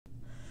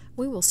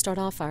We will start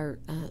off our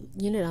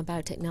unit on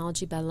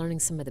biotechnology by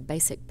learning some of the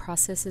basic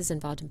processes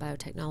involved in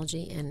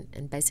biotechnology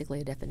and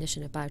basically a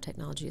definition of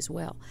biotechnology as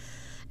well.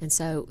 And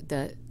so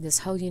this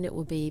whole unit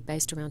will be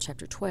based around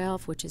Chapter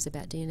 12, which is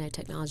about DNA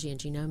technology and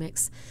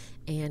genomics,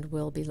 and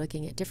we'll be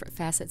looking at different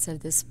facets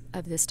of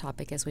this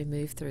topic as we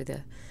move through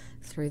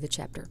the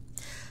chapter.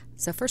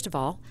 So first of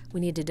all, we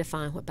need to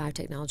define what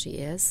biotechnology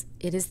is.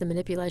 It is the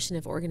manipulation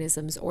of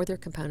organisms or their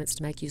components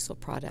to make useful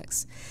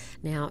products.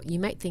 Now, you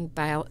might think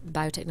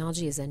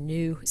biotechnology is a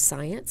new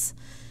science,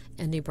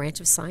 a new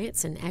branch of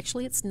science, and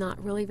actually it's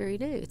not really very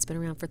new. It's been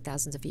around for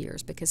thousands of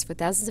years, because for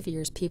thousands of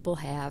years people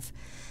have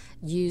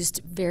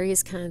used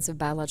various kinds of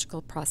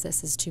biological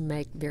processes to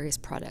make various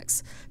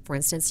products. For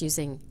instance,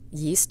 using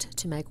yeast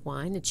to make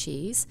wine and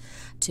cheese,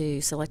 to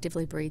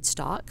selectively breed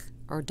stock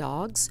or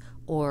dogs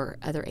or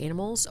other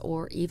animals,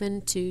 or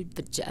even to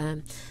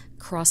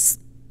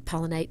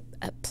cross-pollinate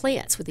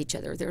plants with each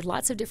other. There are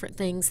lots of different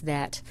things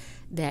that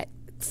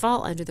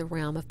fall under the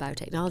realm of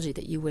biotechnology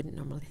that you wouldn't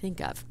normally think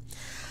of.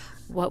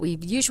 What we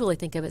usually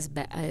think of as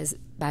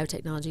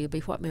biotechnology will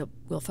be what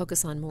we'll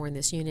focus on more in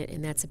this unit,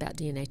 and that's about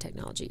DNA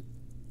technology.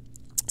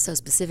 So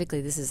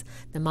specifically, this is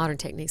the modern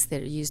techniques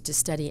that are used to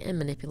study and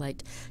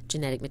manipulate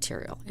genetic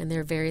material. And there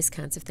are various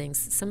kinds of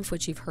things, some of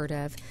which you've heard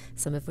of,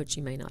 some of which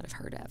you may not have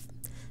heard of,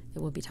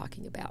 that we'll be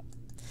talking about.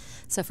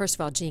 So first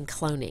of all, gene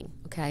cloning,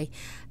 okay?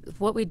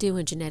 What we do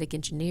in genetic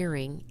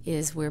engineering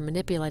is we're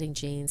manipulating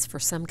genes for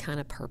some kind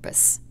of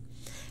purpose.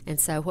 And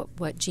so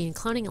what gene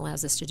cloning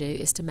allows us to do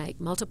is to make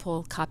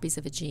multiple copies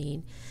of a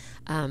gene,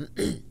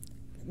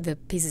 the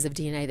pieces of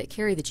DNA that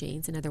carry the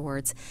genes, in other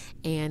words,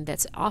 and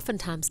that's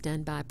oftentimes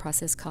done by a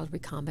process called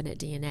recombinant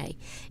DNA.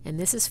 And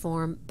this is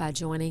formed by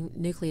joining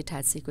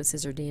nucleotide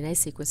sequences or DNA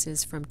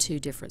sequences from two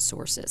different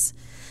sources.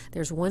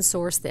 There's one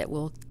source that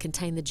will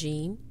contain the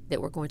gene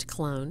that we're going to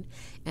clone,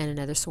 and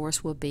another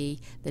source will be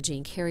the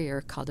gene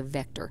carrier called a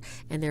vector.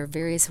 And there are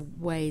various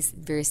ways,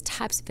 various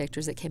types of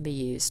vectors that can be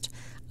used.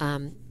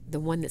 The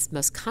one that's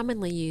most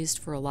commonly used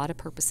for a lot of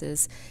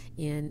purposes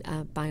in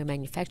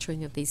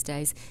biomanufacturing of these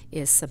days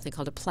is something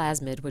called a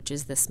plasmid, which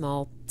is the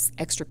small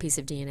extra piece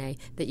of DNA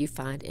that you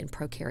find in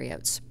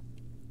prokaryotes.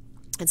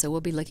 And so we'll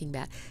be looking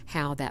at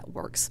how that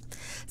works.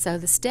 So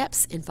the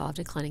steps involved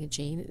in cloning a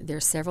gene, there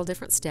are several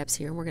different steps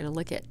here, and we're going to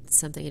look at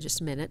something in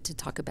just a minute to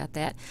talk about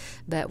that.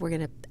 But we're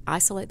going to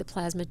isolate the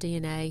plasmid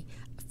DNA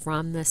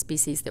from the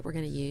species that we're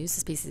going to use, the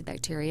species of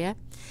bacteria.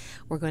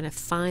 We're going to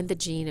find the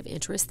gene of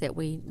interest that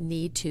we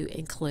need to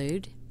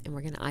include, and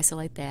we're going to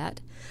isolate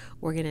that.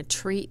 We're going to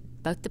treat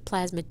both the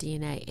plasmid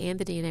DNA and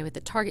the DNA with the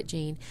target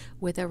gene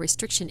with a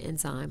restriction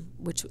enzyme,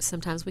 which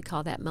sometimes we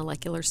call that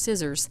molecular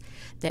scissors,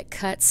 that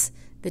cuts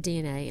the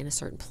DNA in a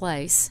certain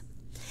place.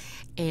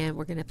 And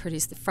we're going to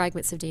produce the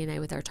fragments of DNA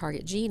with our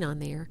target gene on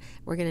there.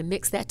 We're going to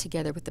mix that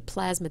together with the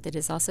plasmid that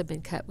has also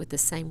been cut with the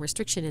same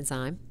restriction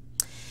enzyme,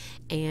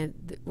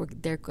 and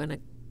they're going to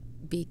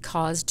be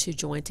caused to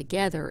join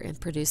together and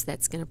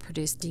that's going to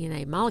produce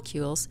DNA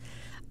molecules,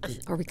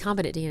 or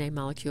recombinant DNA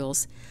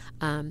molecules,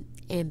 and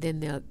then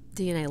the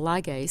DNA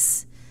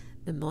ligase,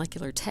 the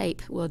molecular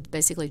tape, will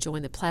basically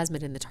join the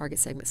plasmid and the target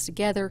segments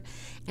together,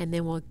 and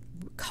then will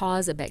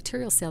cause a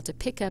bacterial cell to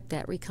pick up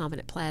that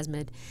recombinant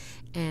plasmid,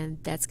 and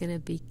that's going to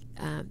be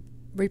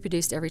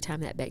reproduced every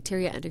time that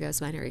bacteria undergoes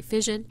binary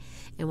fission,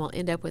 and we'll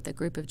end up with a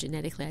group of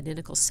genetically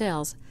identical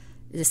cells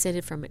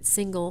descended from a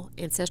single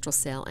ancestral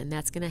cell, and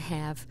that's going to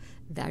have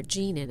our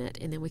gene in it,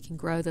 and then we can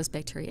grow those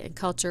bacteria in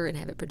culture and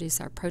have it produce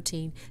our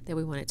protein that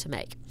we want it to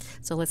make.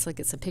 So let's look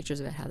at some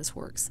pictures about how this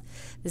works.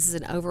 This is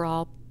an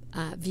overall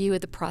view of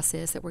the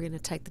process that we're going to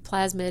take the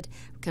plasmid,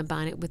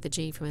 combine it with the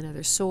gene from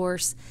another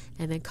source,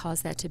 and then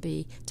cause that to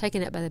be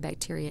taken up by the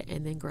bacteria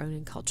and then grown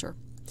in culture.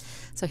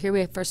 So here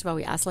we have, first of all,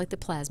 we isolate the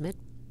plasmid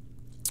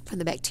from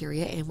the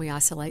bacteria, and we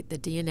isolate the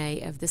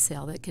DNA of the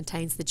cell that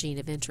contains the gene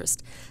of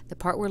interest. The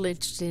part we're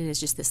interested in is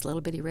just this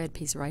little bitty red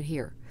piece right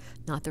here,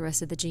 not the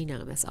rest of the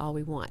genome. That's all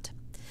we want.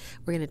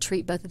 We're going to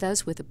treat both of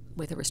those with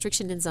a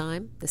restriction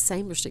enzyme, the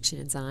same restriction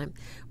enzyme.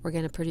 We're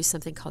going to produce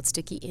something called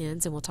sticky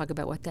ends, and we'll talk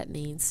about what that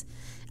means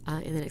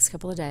in the next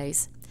couple of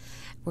days.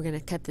 We're going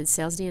to cut the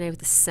cell's DNA with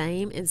the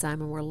same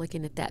enzyme, and we're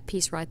looking at that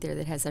piece right there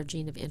that has our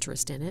gene of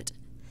interest in it.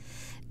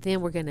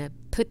 Then we're going to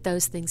put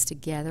those things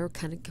together,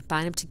 kind of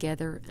combine them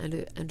together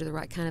under the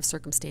right kind of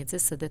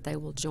circumstances so that they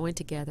will join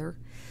together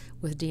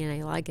with DNA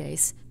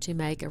ligase to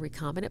make a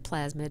recombinant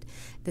plasmid.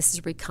 This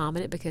is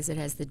recombinant because it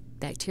has the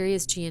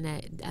bacteria's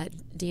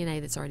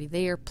DNA that's already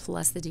there,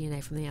 plus the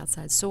DNA from the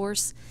outside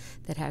source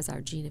that has our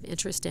gene of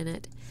interest in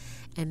it.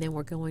 And then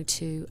we're going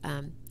to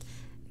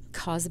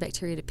cause the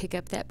bacteria to pick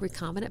up that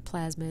recombinant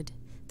plasmid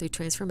through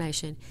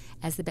transformation.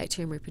 As the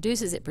bacterium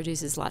reproduces, it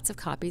produces lots of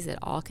copies that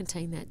all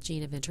contain that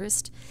gene of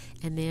interest,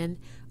 and then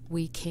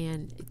we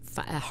can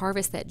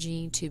harvest that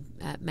gene to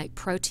make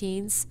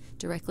proteins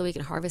directly. We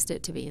can harvest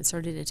it to be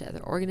inserted into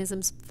other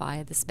organisms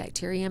via this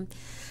bacterium,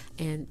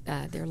 and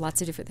there are lots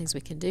of different things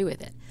we can do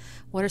with it.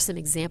 What are some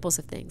examples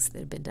of things that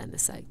have been done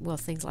this way? Well,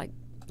 things like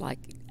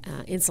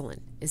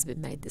insulin has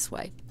been made this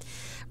way.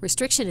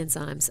 Restriction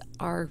enzymes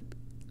are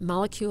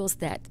molecules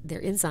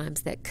they're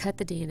enzymes that cut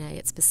the DNA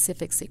at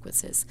specific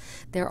sequences.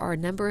 There are a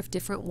number of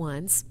different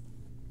ones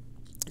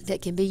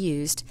that can be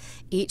used.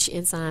 Each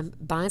enzyme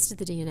binds to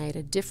the DNA at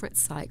a different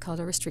site called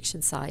a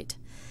restriction site.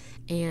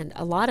 And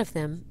a lot of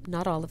them,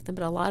 not all of them,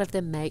 but a lot of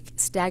them make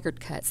staggered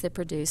cuts that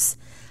produce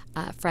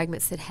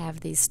fragments that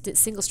have these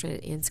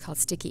single-stranded ends called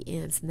sticky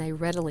ends, and they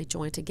readily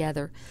join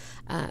together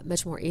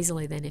much more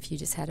easily than if you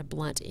just had a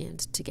blunt end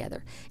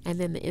together. And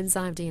then the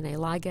enzyme DNA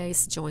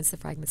ligase joins the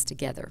fragments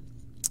together.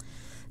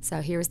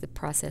 So here's the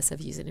process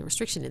of using a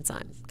restriction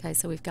enzyme. Okay,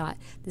 so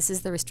this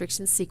is the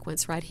restriction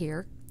sequence right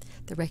here,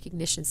 the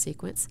recognition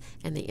sequence,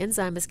 and the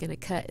enzyme is going to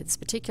cut this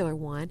particular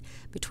one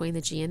between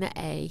the G and the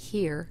A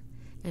here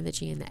and the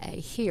G and the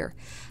A here.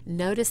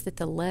 Notice that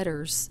the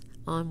letters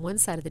on one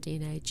side of the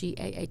DNA,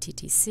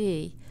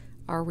 GAATTC,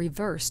 are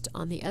reversed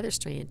on the other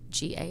strand,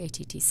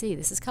 GAATTC.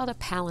 This is called a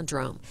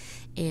palindrome,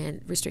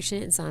 and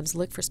restriction enzymes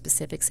look for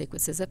specific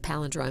sequences of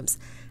palindromes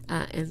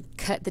and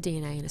cut the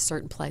DNA in a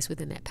certain place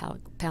within that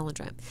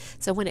palindrome.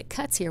 So when it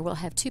cuts here, we'll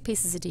have two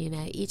pieces of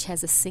DNA. Each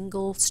has a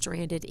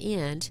single-stranded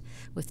end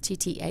with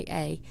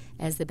TTAA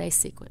as the base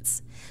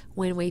sequence.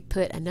 When we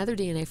put another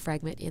DNA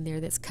fragment in there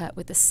that's cut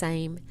with the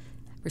same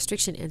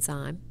restriction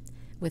enzyme,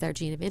 with our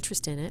gene of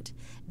interest in it,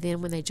 then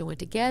when they join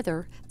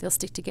together, they'll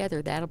stick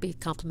together. That'll be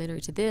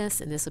complementary to this,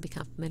 and this will be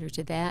complementary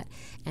to that,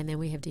 and then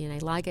we have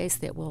DNA ligase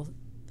that will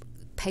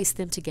paste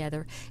them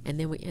together, and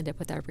then we end up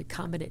with our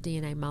recombinant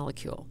DNA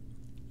molecule.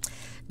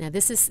 Now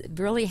this is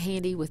really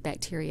handy with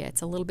bacteria.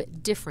 It's a little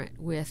bit different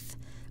with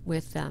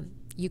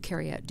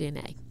eukaryote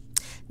DNA.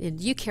 And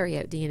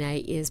eukaryote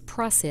DNA is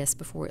processed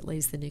before it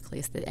leaves the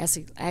nucleus.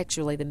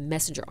 Actually, the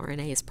messenger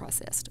RNA is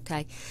processed.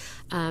 Okay,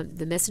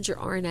 the messenger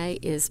RNA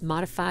is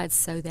modified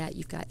so that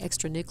you've got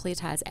extra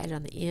nucleotides added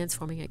on the ends,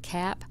 forming a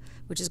cap,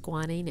 which is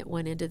guanine at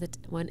one end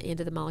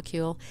of the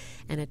molecule,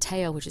 and a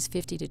tail, which is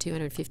 50 to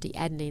 250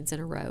 adenines in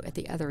a row at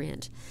the other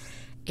end.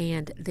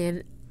 And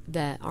then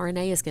the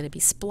RNA is going to be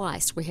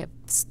spliced. We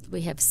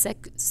have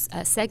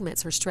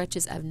segments or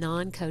stretches of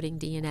non-coding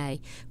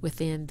DNA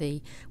within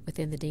the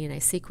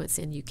DNA sequence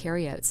in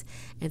eukaryotes,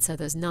 and so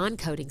those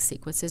non-coding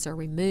sequences are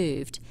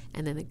removed,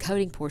 and then the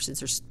coding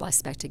portions are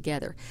spliced back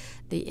together.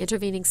 The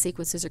intervening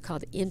sequences are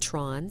called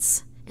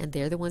introns, and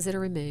they're the ones that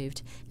are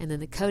removed, and then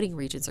the coding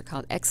regions are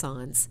called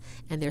exons,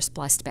 and they're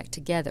spliced back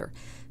together.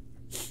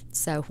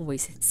 So when we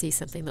see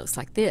something that looks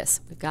like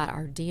this, we've got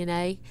our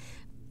DNA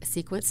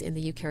sequence in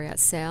the eukaryote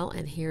cell,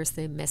 and here's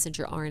the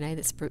messenger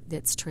RNA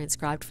that's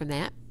transcribed from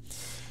that.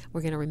 We're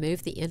going to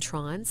remove the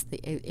introns, the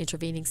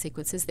intervening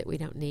sequences that we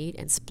don't need,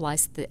 and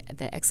splice the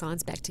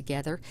exons back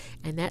together,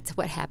 and that's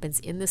what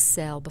happens in the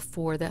cell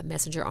before the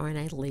messenger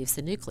RNA leaves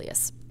the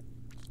nucleus.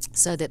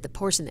 So that the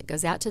portion that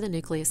goes out to the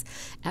nucleus,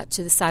 out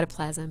to the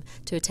cytoplasm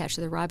to attach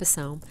to the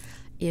ribosome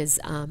is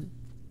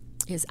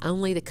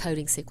only the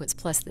coding sequence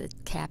plus the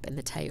cap and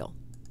the tail.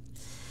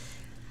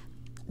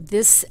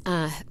 This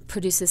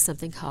produces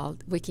something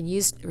called, we can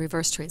use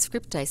reverse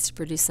transcriptase to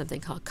produce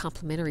something called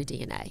complementary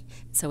DNA.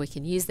 So we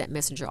can use that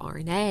messenger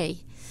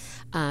RNA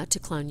to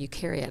clone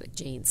eukaryotic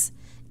genes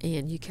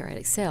in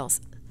eukaryotic cells.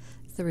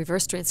 The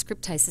reverse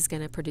transcriptase is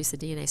going to produce a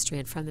DNA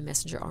strand from the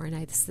messenger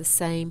RNA. This is the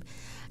same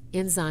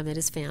enzyme that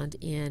is found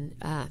in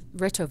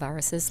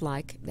retroviruses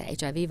like the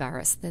HIV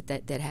virus that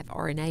have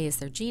RNA as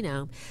their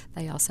genome.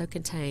 They also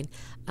contain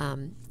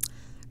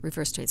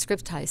reverse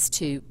transcriptase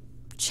to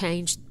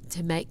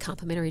make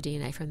complementary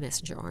DNA from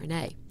messenger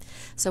RNA.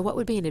 So what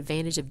would be an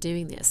advantage of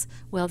doing this?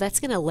 Well,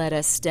 that's going to let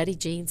us study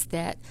genes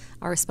that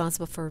are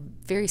responsible for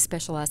very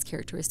specialized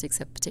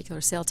characteristics of particular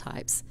cell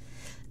types.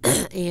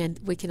 And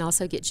we can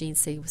also get gene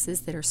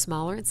sequences that are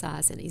smaller in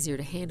size and easier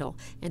to handle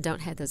and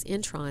don't have those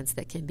introns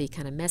that can be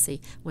kind of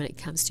messy when it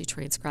comes to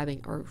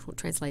transcribing or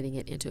translating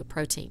it into a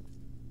protein.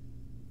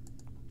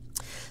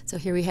 So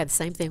here we have the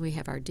same thing. We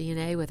have our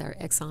DNA with our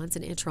exons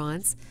and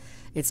introns.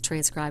 It's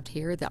transcribed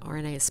here. The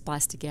RNA is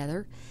spliced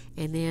together.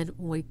 And then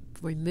when we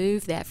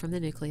remove that from the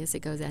nucleus, it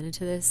goes out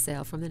into the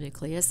cell from the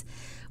nucleus.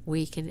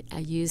 We can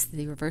use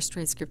the reverse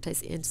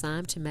transcriptase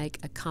enzyme to make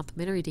a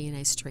complementary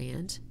DNA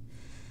strand.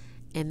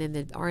 And then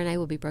the RNA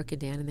will be broken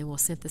down, and then we'll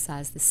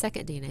synthesize the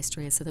second DNA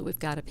strand so that we've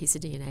got a piece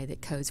of DNA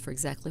that codes for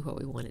exactly what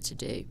we want it to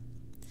do.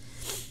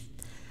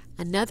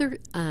 Another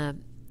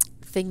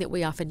thing that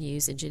we often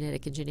use in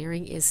genetic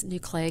engineering is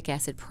nucleic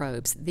acid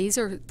probes. These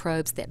are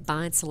probes that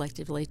bind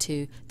selectively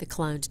to the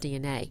cloned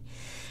DNA.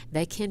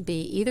 They can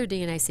be either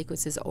DNA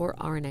sequences or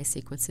RNA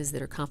sequences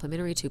that are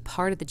complementary to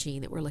part of the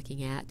gene that we're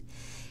looking at,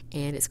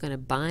 and it's going to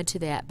bind to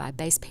that by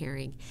base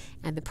pairing.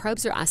 And the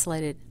probes are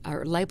isolated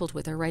or labeled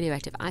with a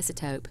radioactive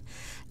isotope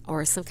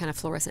or some kind of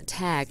fluorescent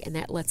tag, and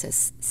that lets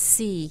us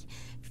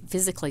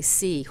physically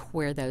see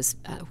where those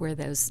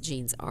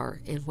genes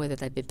are and whether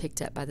they've been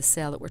picked up by the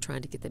cell that we're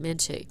trying to get them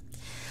into.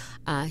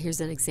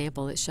 Here's an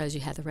example that shows you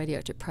how the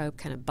radioactive probe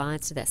kind of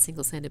binds to that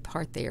single-stranded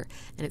part there,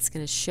 and it's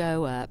going to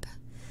show up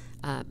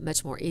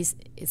much more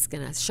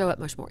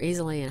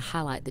easily and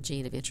highlight the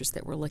gene of interest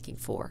that we're looking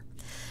for.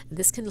 And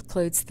this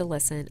concludes the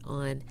lesson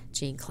on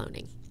gene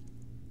cloning.